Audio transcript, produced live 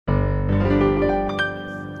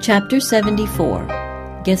Chapter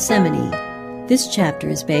 74, Gethsemane. This chapter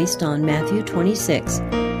is based on Matthew 26,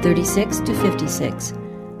 36 to 56,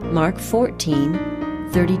 Mark 14,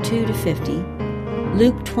 32 to 50,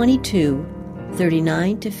 Luke 22,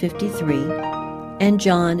 39 to 53, and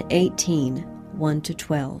John 18, 1 to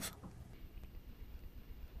 12.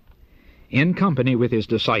 In company with his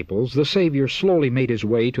disciples, the Savior slowly made his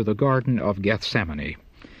way to the Garden of Gethsemane.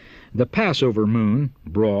 The Passover moon,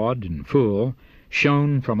 broad and full,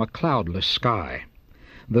 shone from a cloudless sky.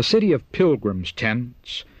 The city of pilgrims'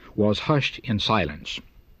 tents was hushed in silence.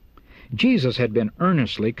 Jesus had been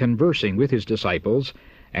earnestly conversing with his disciples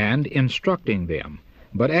and instructing them,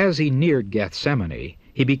 but as he neared Gethsemane,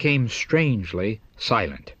 he became strangely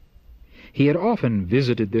silent. He had often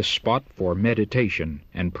visited this spot for meditation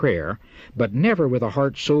and prayer, but never with a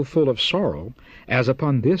heart so full of sorrow as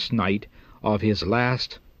upon this night of his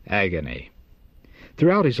last agony.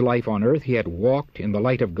 Throughout his life on earth he had walked in the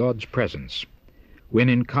light of God's presence. When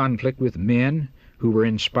in conflict with men who were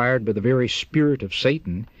inspired by the very spirit of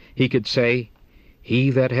Satan, he could say, "He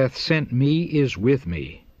that hath sent me is with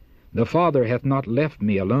me. The Father hath not left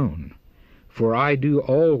me alone. For I do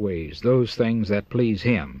always those things that please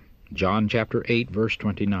him." John chapter 8, verse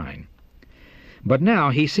 29. But now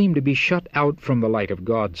he seemed to be shut out from the light of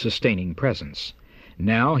God's sustaining presence.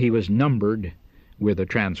 Now he was numbered with the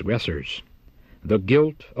transgressors. The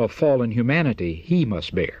guilt of fallen humanity he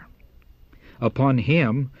must bear. Upon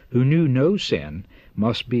him who knew no sin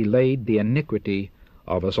must be laid the iniquity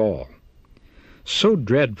of us all. So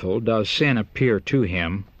dreadful does sin appear to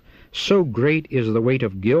him, so great is the weight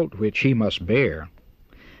of guilt which he must bear,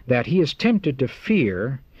 that he is tempted to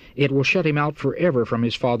fear it will shut him out forever from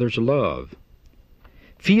his Father's love.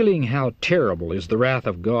 Feeling how terrible is the wrath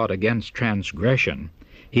of God against transgression,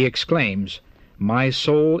 he exclaims, "My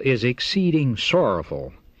soul is exceeding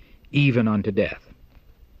sorrowful, even unto death."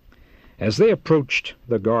 As they approached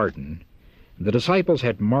the garden, the disciples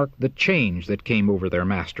had marked the change that came over their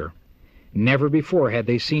Master. Never before had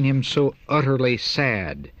they seen him so utterly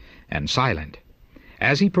sad and silent.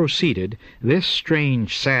 As he proceeded, this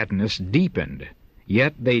strange sadness deepened,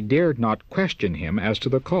 yet they dared not question him as to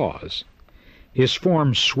the cause. His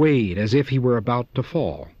form swayed as if he were about to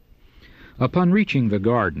fall. Upon reaching the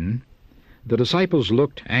garden, the disciples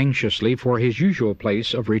looked anxiously for his usual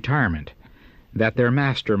place of retirement, that their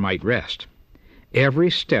Master might rest. Every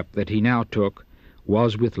step that he now took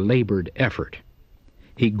was with labored effort.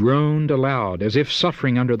 He groaned aloud, as if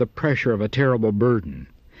suffering under the pressure of a terrible burden.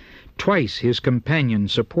 Twice his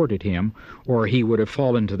companions supported him, or he would have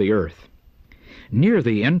fallen to the earth. Near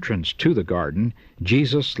the entrance to the garden,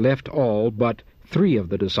 Jesus left all but 3 of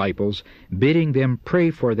the disciples, bidding them pray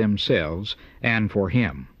for themselves and for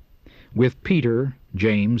him. With Peter,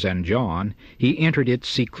 James, and John, he entered its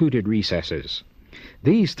secluded recesses.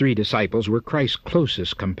 These 3 disciples were Christ's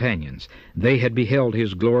closest companions. They had beheld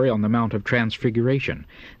his glory on the Mount of Transfiguration.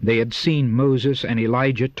 They had seen Moses and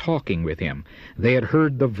Elijah talking with him. They had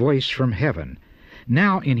heard the voice from heaven.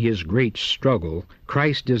 Now in his great struggle,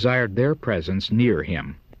 Christ desired their presence near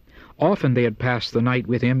him. Often they had passed the night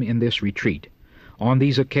with him in this retreat. On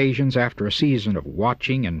these occasions, after a season of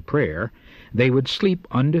watching and prayer, they would sleep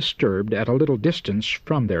undisturbed at a little distance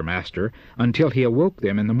from their Master until he awoke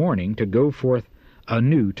them in the morning to go forth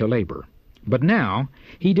anew to labor. But now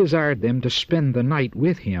he desired them to spend the night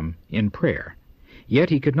with him in prayer.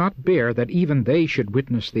 Yet he could not bear that even they should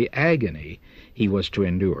witness the agony he was to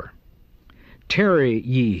endure. "Tarry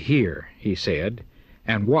ye here," he said,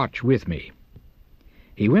 "and watch with me."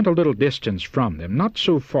 He went a little distance from them, not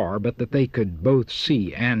so far but that they could both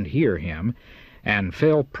see and hear him, and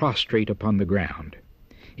fell prostrate upon the ground.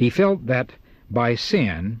 He felt that by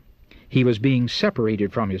sin he was being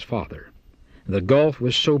separated from his Father. The gulf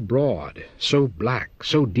was so broad, so black,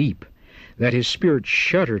 so deep, that his spirit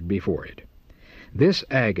shuddered before it. This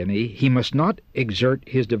agony he must not exert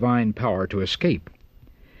his divine power to escape.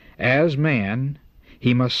 As man,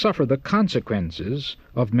 he must suffer the consequences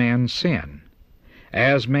of man's sin.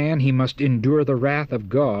 As man, he must endure the wrath of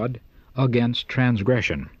God against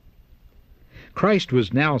transgression. Christ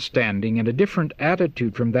was now standing in a different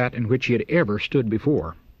attitude from that in which he had ever stood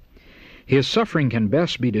before. His suffering can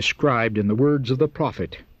best be described in the words of the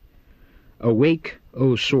prophet, "Awake,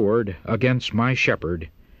 O sword, against my shepherd,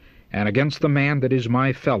 and against the man that is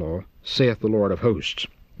my fellow, saith the Lord of hosts."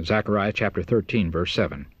 Zechariah chapter 13, verse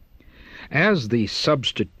 7. As the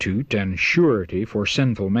substitute and surety for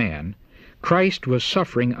sinful man, Christ was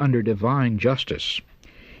suffering under divine justice.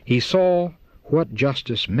 He saw what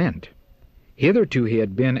justice meant. Hitherto he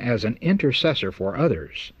had been as an intercessor for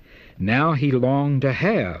others. Now he longed to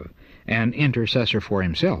have an intercessor for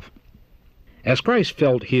himself. As Christ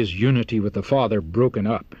felt his unity with the Father broken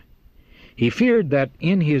up, he feared that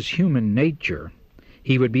in his human nature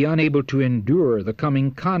he would be unable to endure the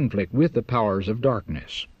coming conflict with the powers of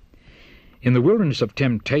darkness. In the wilderness of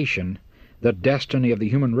temptation, the destiny of the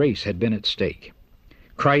human race had been at stake.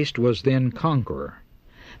 Christ was then conqueror.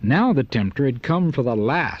 Now the tempter had come for the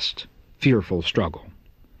last fearful struggle.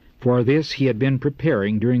 For this he had been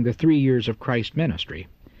preparing during the 3 years of Christ's ministry.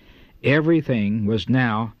 Everything was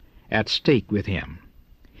now at stake with him.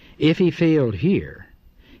 If he failed here,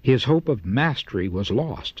 his hope of mastery was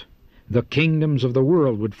lost. The kingdoms of the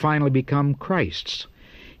world would finally become Christ's.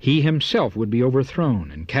 He himself would be overthrown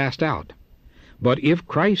and cast out. But if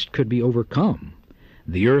Christ could be overcome,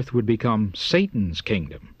 the earth would become Satan's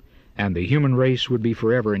kingdom, and the human race would be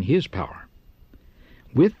forever in his power.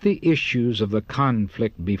 With the issues of the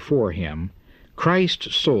conflict before him,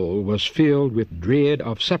 Christ's soul was filled with dread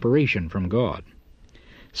of separation from God.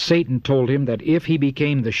 Satan told him that if he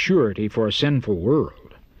became the surety for a sinful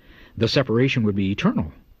world, the separation would be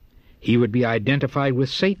eternal. He would be identified with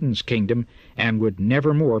Satan's kingdom and would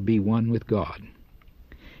never more be one with God.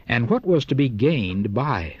 And what was to be gained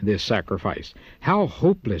by this sacrifice? How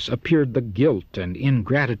hopeless appeared the guilt and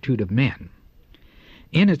ingratitude of men.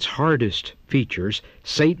 In its hardest features,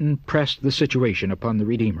 Satan pressed the situation upon the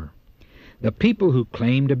Redeemer. The people who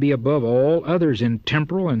claim to be above all others in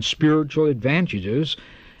temporal and spiritual advantages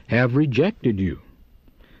have rejected you.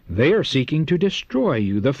 They are seeking to destroy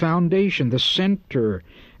you, the foundation, the center,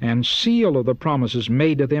 and seal of the promises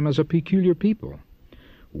made to them as a peculiar people.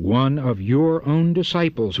 One of your own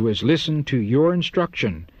disciples who has listened to your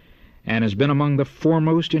instruction and has been among the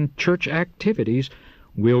foremost in church activities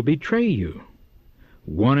will betray you.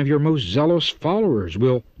 One of your most zealous followers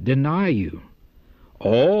will deny you.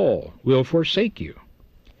 All will forsake you.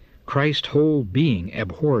 Christ's whole being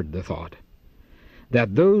abhorred the thought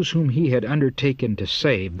that those whom he had undertaken to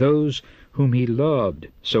save, those whom he loved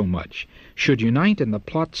so much, should unite in the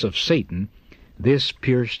plots of Satan. This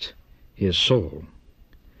pierced his soul.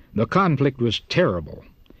 The conflict was terrible.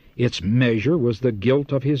 Its measure was the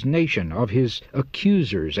guilt of his nation, of his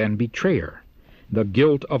accusers and betrayer, the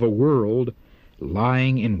guilt of a world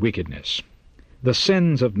lying in wickedness. The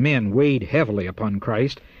sins of men weighed heavily upon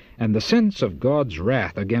Christ, and the sense of God's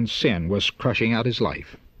wrath against sin was crushing out his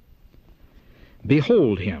life.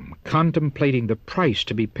 Behold him, contemplating the price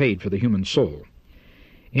to be paid for the human soul.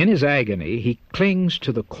 In his agony he clings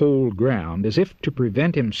to the cold ground as if to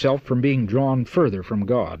prevent himself from being drawn further from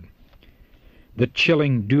God. The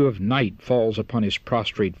chilling dew of night falls upon his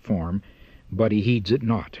prostrate form, but he heeds it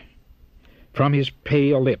not. From his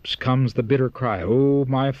pale lips comes the bitter cry, "O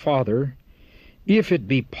my Father, if it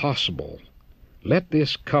be possible, let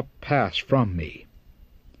this cup pass from me."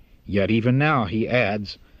 Yet even now he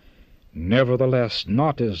adds, "Nevertheless,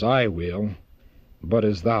 not as I will, but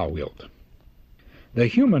as thou wilt." The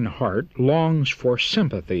human heart longs for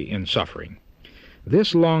sympathy in suffering.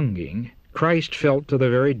 This longing Christ felt to the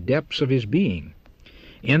very depths of his being.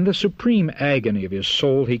 In the supreme agony of his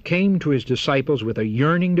soul, he came to his disciples with a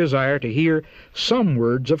yearning desire to hear some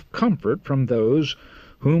words of comfort from those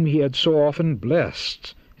whom he had so often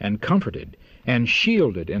blessed and comforted and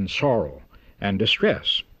shielded in sorrow and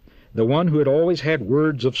distress. The one who had always had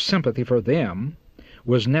words of sympathy for them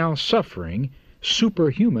was now suffering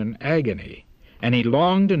superhuman agony, and he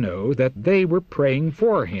longed to know that they were praying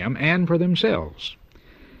for him and for themselves.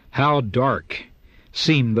 How dark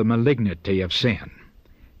seemed the malignity of sin!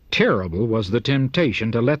 Terrible was the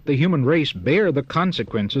temptation to let the human race bear the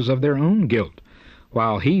consequences of their own guilt,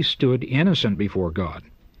 while he stood innocent before God.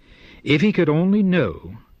 If he could only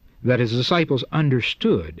know that his disciples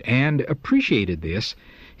understood and appreciated this,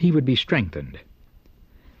 he would be strengthened.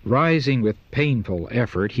 Rising with painful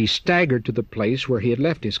effort, he staggered to the place where he had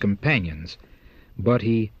left his companions, but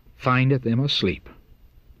he findeth them asleep.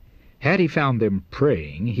 Had he found them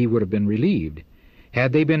praying, he would have been relieved.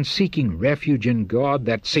 Had they been seeking refuge in God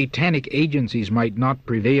that satanic agencies might not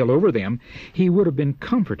prevail over them, he would have been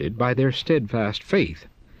comforted by their steadfast faith.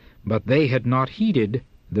 But they had not heeded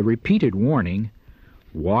the repeated warning,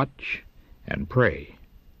 "Watch and pray."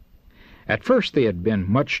 At first they had been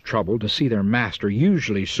much troubled to see their master,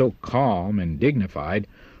 usually so calm and dignified,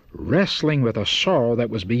 wrestling with a sorrow that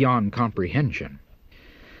was beyond comprehension.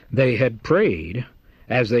 They had prayed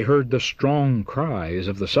as they heard the strong cries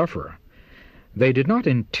of the sufferer. They did not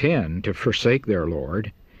intend to forsake their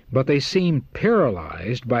Lord, but they seemed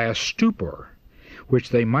paralyzed by a stupor which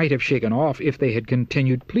they might have shaken off if they had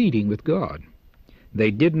continued pleading with God. They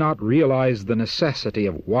did not realize the necessity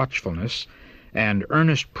of watchfulness and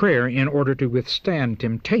earnest prayer in order to withstand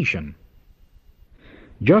temptation.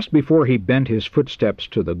 Just before he bent his footsteps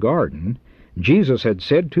to the garden, Jesus had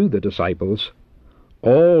said to the disciples,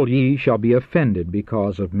 "All ye shall be offended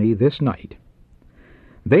because of me this night."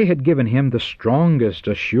 They had given him the strongest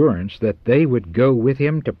assurance that they would go with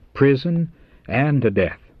him to prison and to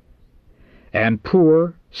death. And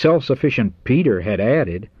poor, self-sufficient Peter had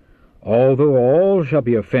added, "Although all shall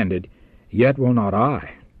be offended, yet will not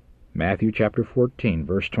I." Matthew chapter 14,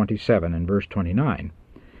 verse 27 and verse 29.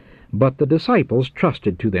 But the disciples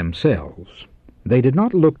trusted to themselves. They did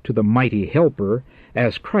not look to the mighty Helper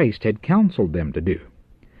as Christ had counseled them to do.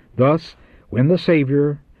 Thus, when the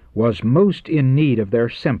Savior was most in need of their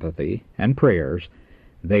sympathy and prayers,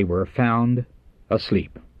 they were found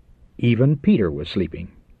asleep. Even Peter was sleeping.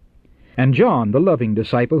 And John, the loving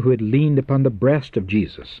disciple who had leaned upon the breast of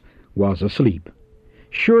Jesus, was asleep.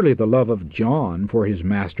 Surely the love of John for his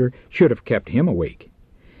Master should have kept him awake.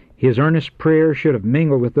 His earnest prayers should have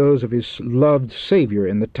mingled with those of his loved Savior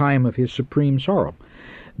in the time of his supreme sorrow.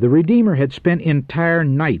 The Redeemer had spent entire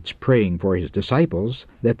nights praying for his disciples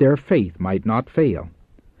that their faith might not fail.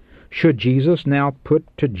 Should Jesus now put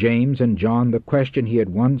to James and John the question he had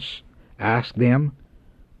once asked them,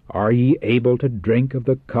 "Are ye able to drink of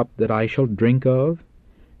the cup that I shall drink of,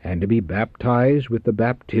 and to be baptized with the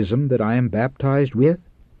baptism that I am baptized with?"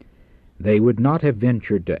 They would not have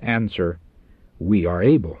ventured to answer, "We are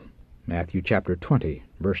able." Matthew chapter 20,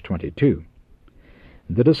 verse 22.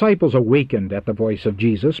 The disciples awakened at the voice of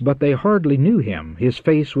Jesus, but they hardly knew him. His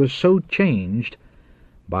face was so changed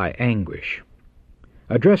by anguish.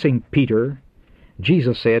 Addressing Peter,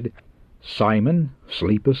 Jesus said, "Simon,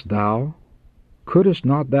 sleepest thou? Couldest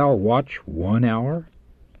not thou watch 1 hour?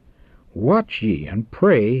 Watch ye and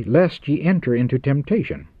pray, lest ye enter into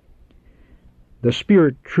temptation. The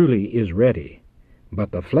spirit truly is ready,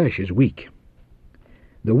 but the flesh is weak."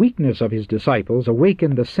 The weakness of his disciples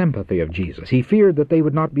awakened the sympathy of Jesus. He feared that they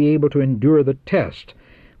would not be able to endure the test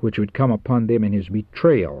which would come upon them in his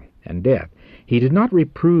betrayal and death. He did not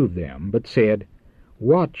reprove them, but said,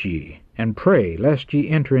 "Watch ye and pray, lest ye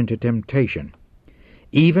enter into temptation."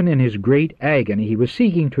 Even in his great agony he was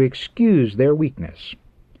seeking to excuse their weakness.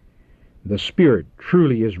 "The spirit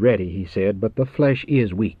truly is ready," he said, "but the flesh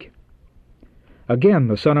is weak." Again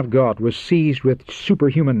the Son of God was seized with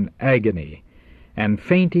superhuman agony, and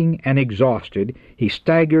fainting and exhausted, he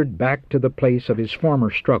staggered back to the place of his former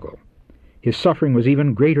struggle. His suffering was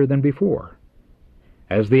even greater than before.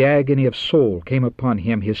 As the agony of soul came upon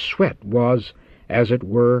him, his sweat was, as it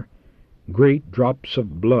were, great drops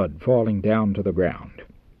of blood falling down to the ground.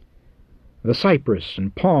 The cypress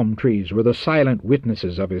and palm trees were the silent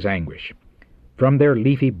witnesses of his anguish. From their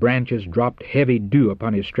leafy branches dropped heavy dew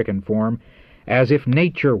upon his stricken form, as if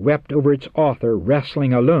nature wept over its author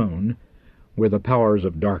wrestling alone with the powers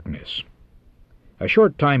of darkness. A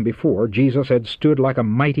short time before, Jesus had stood like a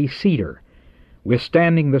mighty cedar,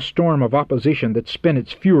 withstanding the storm of opposition that spent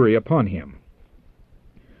its fury upon him.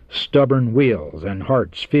 Stubborn wills and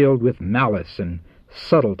hearts filled with malice and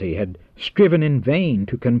subtlety had striven in vain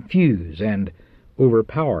to confuse and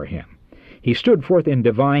overpower him. He stood forth in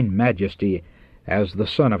divine majesty as the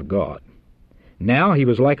Son of God. Now he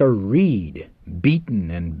was like a reed,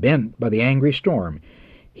 beaten and bent by the angry storm.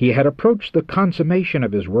 He had approached the consummation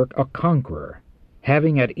of his work a conqueror,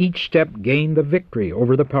 having at each step gained the victory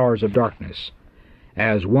over the powers of darkness.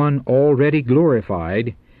 As one already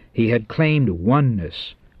glorified, he had claimed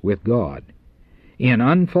oneness with God. In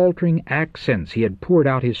unfaltering accents he had poured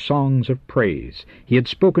out his songs of praise. He had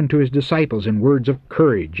spoken to his disciples in words of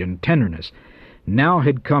courage and tenderness. Now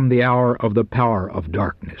had come the hour of the power of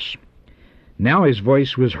darkness. Now his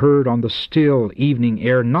voice was heard on the still evening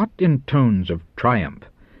air, not in tones of triumph,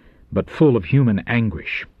 but full of human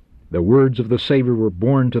anguish. The words of the Savior were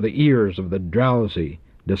borne to the ears of the drowsy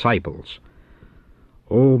disciples.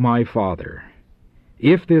 "O my Father,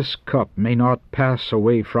 if this cup may not pass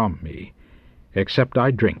away from me, except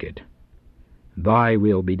I drink it, thy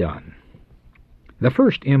will be done." The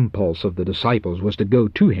first impulse of the disciples was to go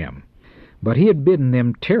to him, but he had bidden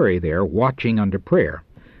them tarry there, watching unto prayer.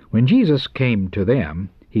 When Jesus came to them,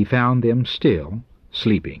 he found them still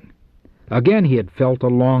sleeping. Again he had felt a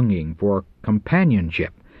longing for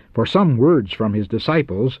companionship, for some words from his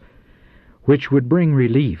disciples, which would bring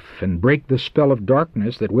relief and break the spell of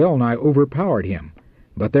darkness that well-nigh overpowered him.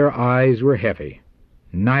 But their eyes were heavy,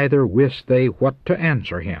 neither wist they what to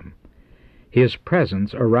answer him. His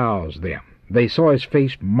presence aroused them. They saw his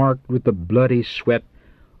face marked with the bloody sweat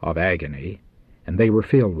of agony, and they were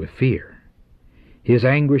filled with fear. His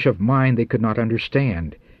anguish of mind they could not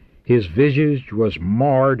understand. His visage was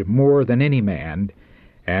marred more than any man,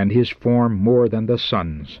 and his form more than the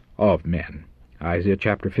sons of men. Isaiah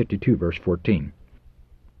chapter 52, verse 14.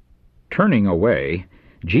 Turning away,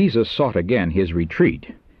 Jesus sought again his retreat,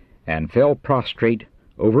 and fell prostrate,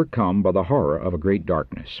 overcome by the horror of a great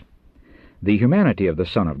darkness. The humanity of the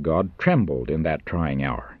Son of God trembled in that trying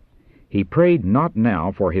hour. He prayed not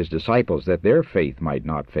now for his disciples that their faith might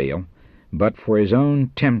not fail, but for his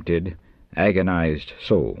own tempted, agonized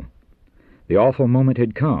soul. The awful moment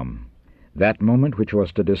had come, that moment which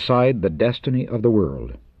was to decide the destiny of the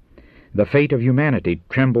world. The fate of humanity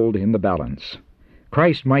trembled in the balance.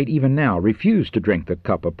 Christ might even now refuse to drink the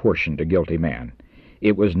cup apportioned to guilty man.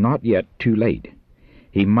 It was not yet too late.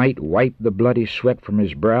 He might wipe the bloody sweat from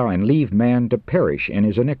his brow and leave man to perish in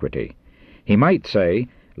his iniquity. He might say,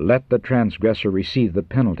 "Let the transgressor receive the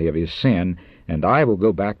penalty of his sin, and I will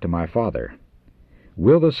go back to my Father."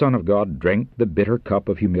 Will the Son of God drink the bitter cup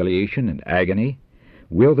of humiliation and agony?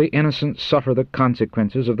 Will the innocent suffer the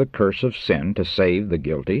consequences of the curse of sin to save the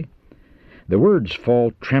guilty? The words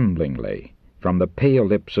fall tremblingly from the pale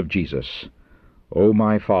lips of Jesus. "O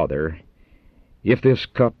my Father, if this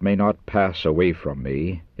cup may not pass away from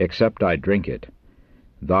me, except I drink it,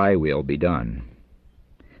 thy will be done."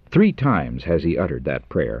 3 times has he uttered that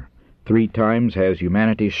prayer. 3 times has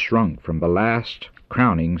humanity shrunk from the last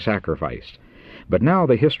crowning sacrifice. But now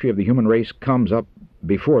the history of the human race comes up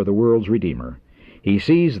before the world's Redeemer. He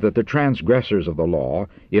sees that the transgressors of the law,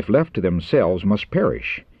 if left to themselves, must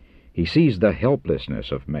perish. He sees the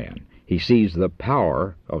helplessness of man. He sees the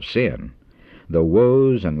power of sin. The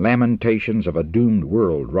woes and lamentations of a doomed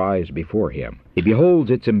world rise before him. He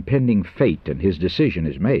beholds its impending fate, and his decision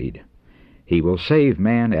is made. He will save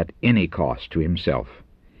man at any cost to himself.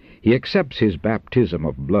 He accepts his baptism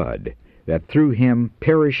of blood, that through him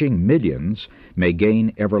perishing millions may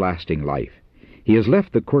gain everlasting life. He has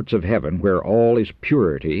left the courts of heaven, where all is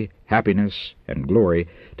purity, happiness, and glory,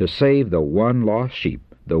 to save the one lost sheep,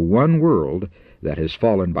 the one world that has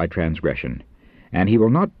fallen by transgression. And he will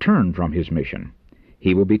not turn from his mission.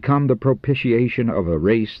 He will become the propitiation of a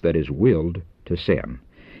race that is willed to sin.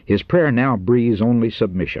 His prayer now breathes only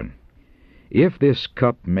submission. "If this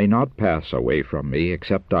cup may not pass away from me,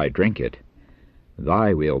 except I drink it,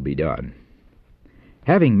 thy will be done."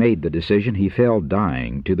 Having made the decision, he fell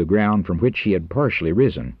dying to the ground from which he had partially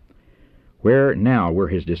risen. Where now were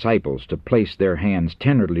his disciples to place their hands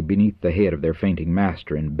tenderly beneath the head of their fainting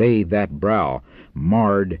master, and bathe that brow,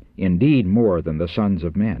 marred indeed more than the sons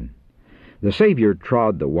of men? The Savior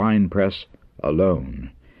trod the winepress alone,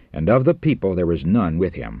 and of the people there was none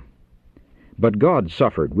with him. But God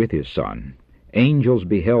suffered with his Son. Angels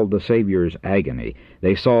beheld the Savior's agony.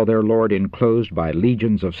 They saw their Lord enclosed by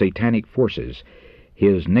legions of satanic forces,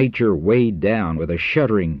 his nature weighed down with a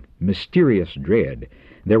shuddering, mysterious dread.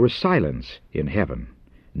 There was silence in heaven.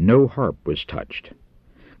 No harp was touched.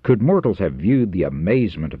 Could mortals have viewed the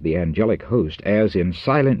amazement of the angelic host as in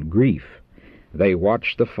silent grief they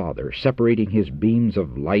watched the Father separating his beams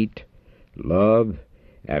of light, love,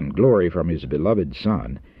 and glory from his beloved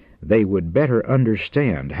Son, they would better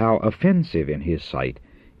understand how offensive in his sight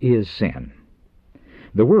is sin.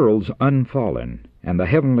 The world's unfallen and the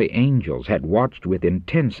heavenly angels had watched with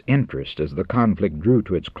intense interest as the conflict drew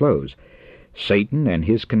to its close. Satan and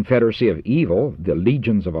his confederacy of evil, the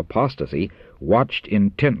legions of apostasy, watched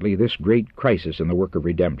intently this great crisis in the work of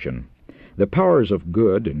redemption. The powers of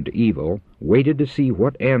good and evil waited to see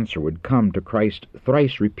what answer would come to Christ's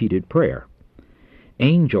thrice-repeated prayer.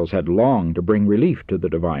 Angels had longed to bring relief to the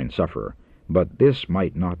divine sufferer, but this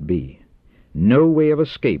might not be. No way of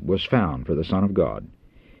escape was found for the Son of God.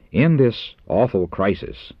 In this awful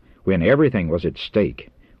crisis, when everything was at stake,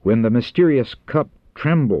 when the mysterious cup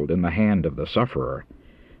trembled in the hand of the sufferer,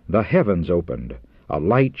 the heavens opened, a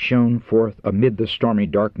light shone forth amid the stormy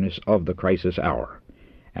darkness of the crisis hour,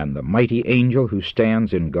 and the mighty angel who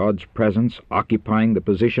stands in God's presence, occupying the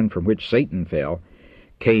position from which Satan fell,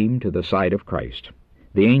 came to the side of Christ.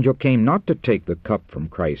 The angel came not to take the cup from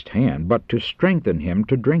Christ's hand, but to strengthen him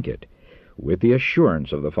to drink it, with the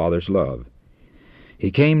assurance of the Father's love. He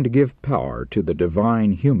came to give power to the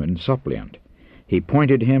divine human suppliant. He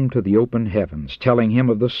pointed him to the open heavens, telling him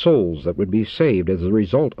of the souls that would be saved as a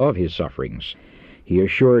result of his sufferings. He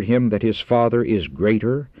assured him that his Father is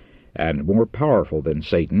greater and more powerful than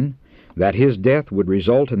Satan, that his death would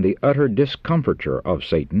result in the utter discomfiture of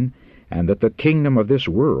Satan, and that the kingdom of this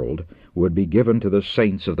world would be given to the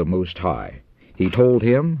saints of the Most High. He told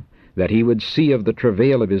him that he would see of the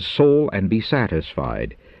travail of his soul and be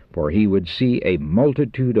satisfied, for he would see a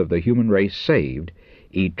multitude of the human race saved,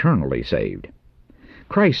 eternally saved.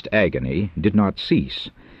 Christ's agony did not cease,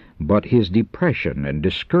 but his depression and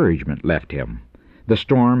discouragement left him. The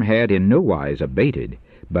storm had in no wise abated,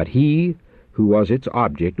 but he who was its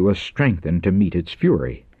object was strengthened to meet its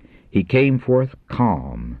fury. He came forth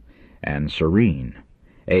calm and serene,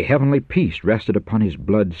 A heavenly peace rested upon his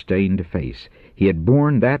blood-stained face. He had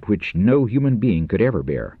borne that which no human being could ever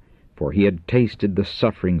bear, for he had tasted the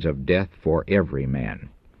sufferings of death for every man.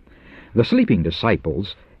 The sleeping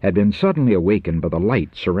disciples had been suddenly awakened by the light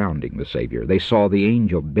surrounding the Savior. They saw the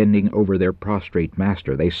angel bending over their prostrate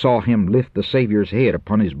master. They saw him lift the Savior's head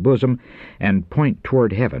upon his bosom and point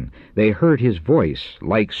toward heaven. They heard his voice,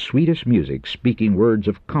 like sweetest music, speaking words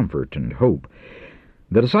of comfort and hope.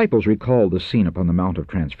 The disciples recalled the scene upon the Mount of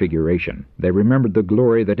Transfiguration. They remembered the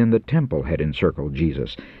glory that in the temple had encircled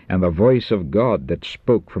Jesus, and the voice of God that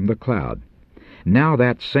spoke from the cloud. Now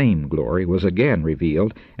that same glory was again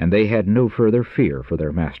revealed, and they had no further fear for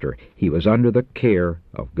their master. He was under the care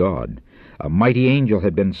of God. A mighty angel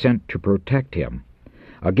had been sent to protect him.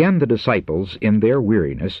 Again the disciples, in their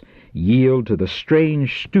weariness, yield to the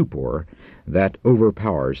strange stupor that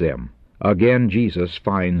overpowers them. Again Jesus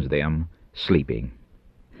finds them sleeping.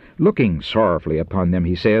 Looking sorrowfully upon them,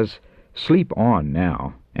 he says, "Sleep on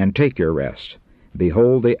now, and take your rest.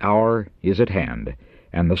 Behold, the hour is at hand,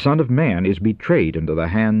 and the Son of Man is betrayed into the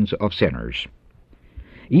hands of sinners."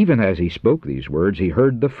 Even as he spoke these words, he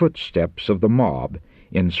heard the footsteps of the mob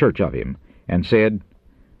in search of him, and said,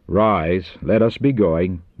 "Rise, let us be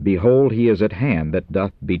going. Behold, he is at hand that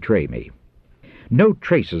doth betray me." No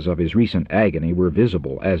traces of his recent agony were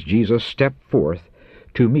visible as Jesus stepped forth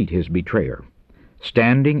to meet his betrayer.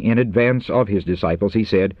 Standing in advance of his disciples, he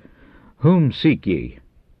said, "Whom seek ye?"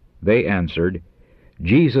 They answered,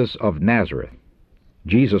 "Jesus of Nazareth."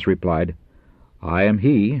 Jesus replied, "I am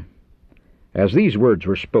he." As these words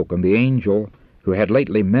were spoken, the angel who had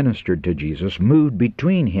lately ministered to Jesus moved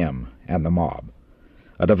between him and the mob.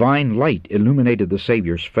 A divine light illuminated the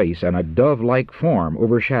Savior's face, and a dove-like form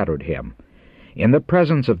overshadowed him. In the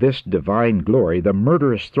presence of this divine glory, the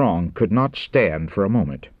murderous throng could not stand for a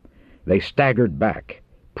moment. They staggered back.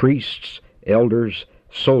 Priests, elders,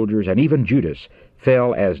 soldiers, and even Judas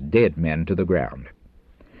fell as dead men to the ground.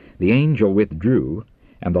 The angel withdrew,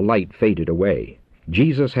 and the light faded away.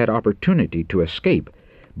 Jesus had opportunity to escape,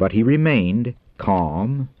 but he remained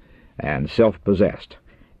calm and self-possessed.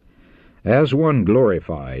 As one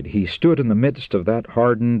glorified, he stood in the midst of that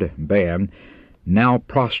hardened band, now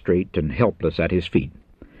prostrate and helpless at his feet.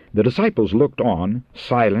 The disciples looked on,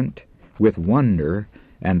 silent, with wonder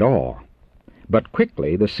and awe. But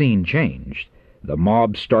quickly the scene changed. The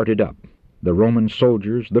mob started up. The Roman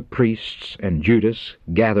soldiers, the priests, and Judas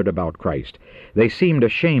gathered about Christ. They seemed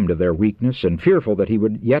ashamed of their weakness and fearful that he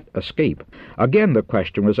would yet escape. Again the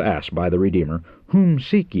question was asked by the Redeemer, "Whom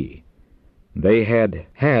seek ye?" They had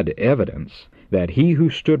had evidence that he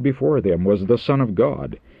who stood before them was the Son of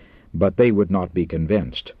God, but they would not be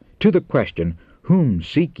convinced. To the question, "Whom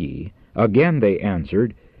seek ye?" again they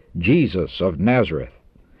answered, "Jesus of Nazareth."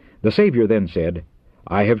 The Savior then said,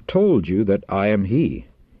 "I have told you that I am he.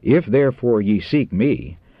 If therefore ye seek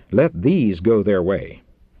me, let these go their way,"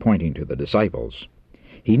 pointing to the disciples.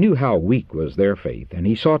 He knew how weak was their faith, and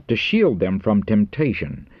he sought to shield them from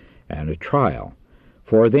temptation and a trial.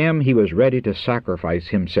 For them he was ready to sacrifice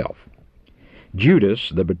himself. Judas,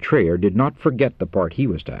 the betrayer, did not forget the part he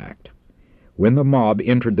was to act. When the mob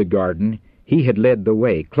entered the garden, he had led the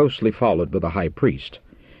way, closely followed by the high priest.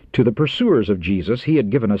 To the pursuers of Jesus he had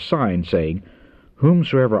given a sign, saying,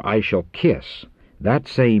 "Whomsoever I shall kiss, that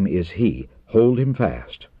same is he. Hold him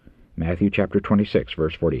fast." Matthew chapter 26,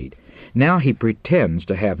 verse 48. Now he pretends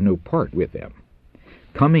to have no part with them.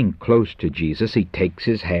 Coming close to Jesus, he takes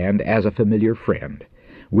his hand as a familiar friend.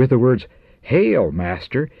 With the words, "Hail,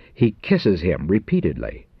 Master," he kisses him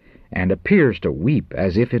repeatedly, and appears to weep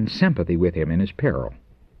as if in sympathy with him in his peril.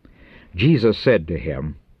 Jesus said to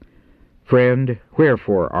him, "Friend,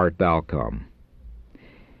 wherefore art thou come?"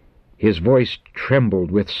 His voice trembled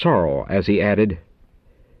with sorrow as he added,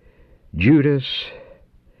 "Judas,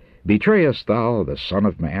 betrayest thou the Son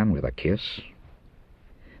of Man with a kiss?"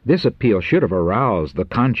 This appeal should have aroused the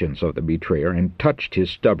conscience of the betrayer and touched his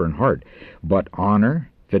stubborn heart, but honor,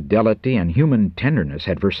 fidelity, and human tenderness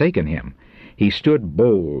had forsaken him. He stood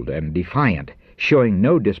bold and defiant, showing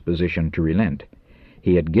no disposition to relent.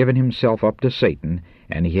 He had given himself up to Satan,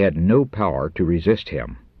 and he had no power to resist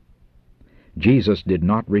him. Jesus did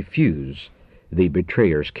not refuse the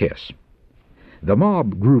betrayer's kiss. The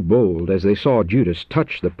mob grew bold as they saw Judas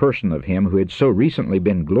touch the person of him who had so recently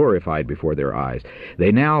been glorified before their eyes.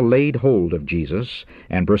 They now laid hold of Jesus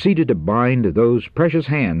and proceeded to bind those precious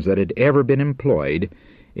hands that had ever been employed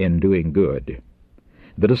in doing good.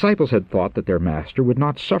 The disciples had thought that their master would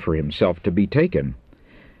not suffer himself to be taken,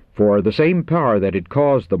 for the same power that had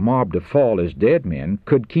caused the mob to fall as dead men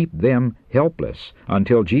could keep them helpless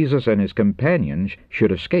until Jesus and his companions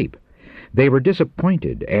should escape. They were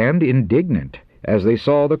disappointed and indignant as they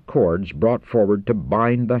saw the cords brought forward to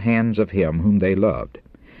bind the hands of him whom they loved.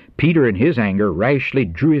 Peter in his anger rashly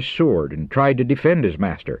drew his sword and tried to defend his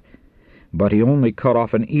master, but he only cut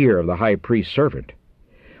off an ear of the high priest's servant.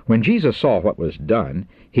 When Jesus saw what was done,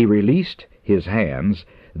 he released his hands,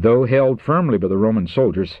 though held firmly by the Roman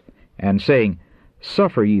soldiers, and saying,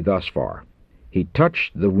 "Suffer ye thus far," he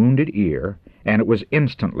touched the wounded ear, and it was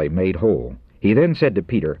instantly made whole. He then said to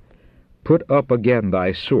Peter, "Put up again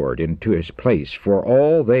thy sword into his place, for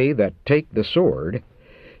all they that take the sword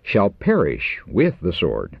shall perish with the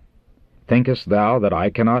sword. Thinkest thou that I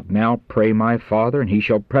cannot now pray my Father, and he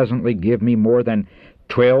shall presently give me more than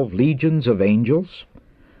 12 legions of angels?"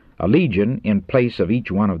 A legion in place of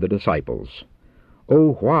each one of the disciples.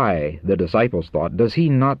 Oh, why, the disciples thought, does he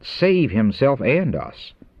not save himself and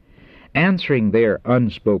us? Answering their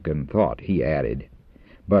unspoken thought, he added,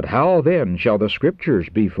 "But how then shall the Scriptures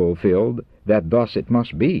be fulfilled, that thus it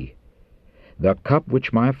must be? The cup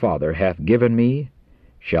which my Father hath given me,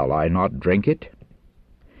 shall I not drink it?"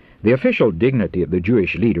 The official dignity of the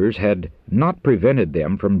Jewish leaders had not prevented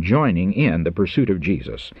them from joining in the pursuit of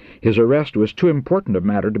Jesus. His arrest was too important a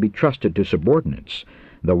matter to be trusted to subordinates.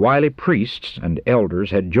 The wily priests and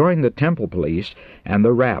elders had joined the temple police and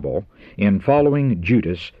the rabble in following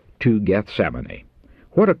Judas to Gethsemane.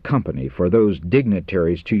 What a company for those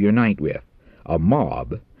dignitaries to unite with! A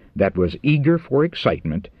mob that was eager for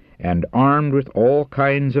excitement and armed with all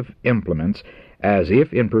kinds of implements, as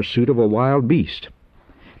if in pursuit of a wild beast.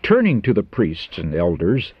 Turning to the priests and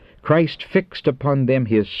elders, Christ fixed upon them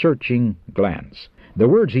his searching glance. The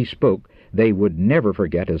words he spoke they would never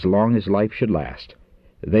forget as long as life should last.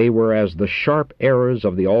 They were as the sharp arrows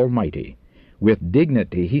of the Almighty. With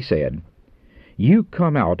dignity he said, "You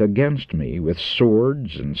come out against me with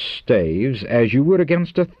swords and staves as you would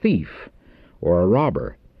against a thief or a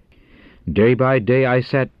robber. Day by day I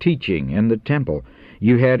sat teaching in the temple.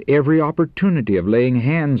 You had every opportunity of laying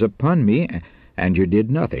hands upon me, and you did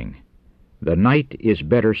nothing. The night is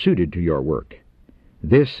better suited to your work.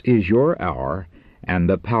 This is your hour and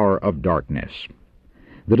the power of darkness."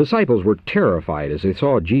 The disciples were terrified as they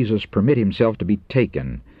saw Jesus permit himself to be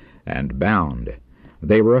taken and bound.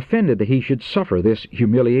 They were offended that he should suffer this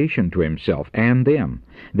humiliation to himself and them.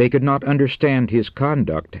 They could not understand his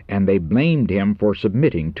conduct, and they blamed him for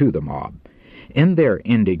submitting to the mob. In their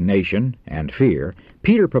indignation and fear,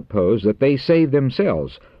 Peter proposed that they save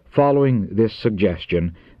themselves. Following this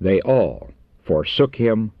suggestion, they all forsook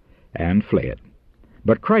him and fled.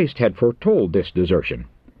 But Christ had foretold this desertion.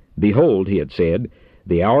 "Behold," he had said,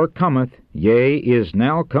 "the hour cometh, yea, is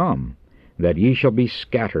now come, that ye shall be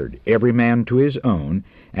scattered, every man to his own,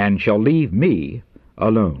 and shall leave me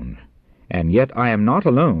alone. And yet I am not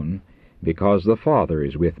alone, because the Father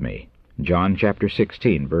is with me." John chapter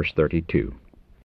 16, verse 32.